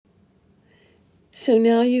So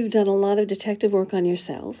now you've done a lot of detective work on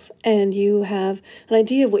yourself, and you have an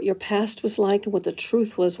idea of what your past was like and what the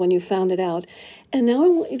truth was when you found it out. And now I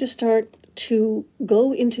want you to start to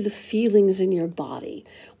go into the feelings in your body.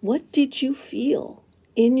 What did you feel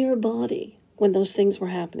in your body when those things were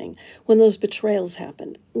happening, when those betrayals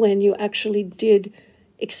happened, when you actually did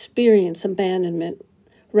experience abandonment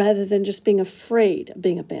rather than just being afraid of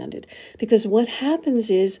being abandoned? Because what happens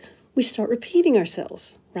is we start repeating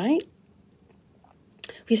ourselves, right?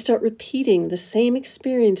 We start repeating the same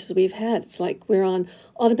experiences we've had. It's like we're on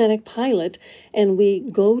automatic pilot and we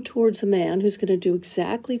go towards a man who's going to do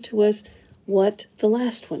exactly to us what the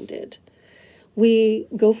last one did. We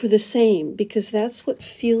go for the same because that's what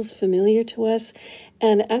feels familiar to us,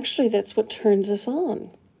 and actually that's what turns us on.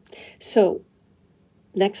 So,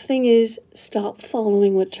 next thing is stop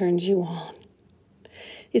following what turns you on.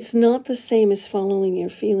 It's not the same as following your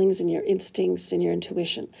feelings and your instincts and your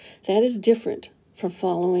intuition. That is different from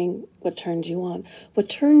following what turns you on. What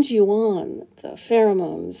turns you on, the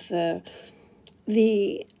pheromones,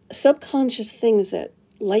 the subconscious things that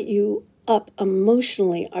light you up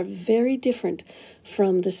emotionally, are very different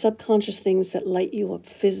from the subconscious things that light you up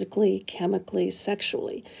physically, chemically,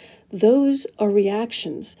 sexually. Those are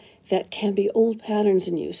reactions that can be old patterns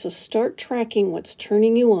in you. So start tracking what's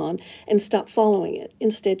turning you on and stop following it.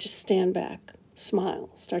 Instead, just stand back,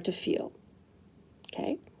 smile, start to feel.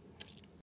 Okay?